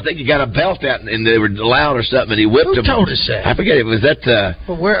belt. I think he got a belt out and they were loud or something, and he whipped him. Who told us that? I forget. It was that.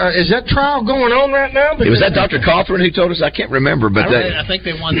 Where is that trial going on right now? Was that Dr. Cothran who told us? I can't remember, but I think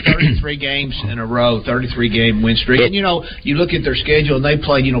they won 33 games in a row, 33-game win streak. And you look at their schedule, and they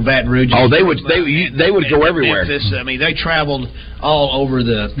played Baton Rouge. Oh, they would go everywhere. Memphis, I mean, they traveled all over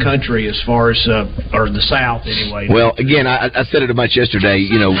the country as far as or the South anyway. Well, again, I said it a bunch yesterday.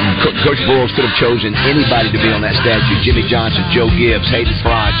 Coach Broyles could have chosen anybody to be on that statue: Jimmy Johnson, Joe Gibbs, Hayden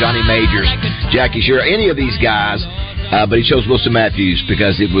Fry, Johnny Majors, Jackie Shearer, any of these guys. But he chose Wilson Matthews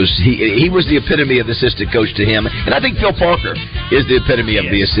because he was the epitome of the assistant coach to him, and I think Phil Parker is the epitome of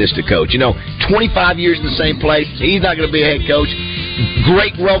the assistant coach. 25 years in the same place. He's not going to be a head coach.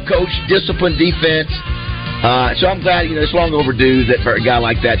 Great, well coached, disciplined defense. So I'm glad it's long overdue that for a guy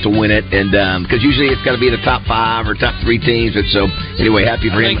like that to win it, and because usually it's got to be in the top 5 or top 3 teams. And so anyway,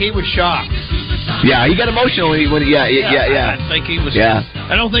 happy for him. I think he was shocked. Yeah, he got emotional when I think he was. Yeah.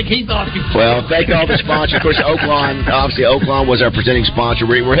 I don't think he thought he was. Well, thank all the sponsors. Of course, Oaklawn. Obviously, Oaklawn was our presenting sponsor.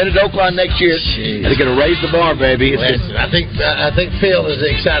 We're headed to Oaklawn next year. And they're going to raise the bar, baby. Listen, I think Phil is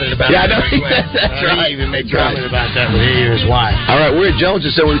excited about it. Yeah, I know. That's right. He even made comment about that with he and his wife. All right, we're at Jones,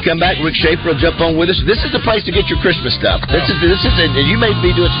 and so when we come back, Rick Schaefer will jump on with us. This is the place to get your Christmas stuff. This is and you may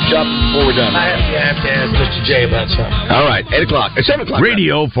be doing some shopping before we're done. I have to ask Mr. J about something. All right, 8 o'clock. 7 o'clock.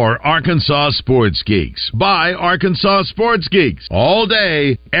 Radio for Arkansas Sports Geeks. By Arkansas Sports Geeks. All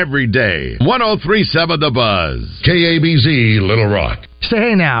day, every day. 103.7 The Buzz. KABZ, Little Rock. Say,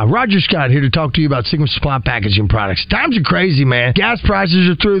 hey now, Roger Scott here to talk to you about Sigma Supply Packaging Products. Times are crazy, man. Gas prices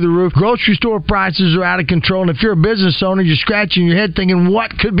are through the roof. Grocery store prices are out of control. And if you're a business owner, you're scratching your head thinking,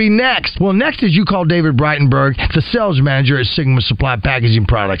 what could be next? Well, next is you call David Breitenberg, the sales manager at Sigma Supply Packaging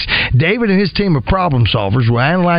Products. David and his team of problem solvers will analyze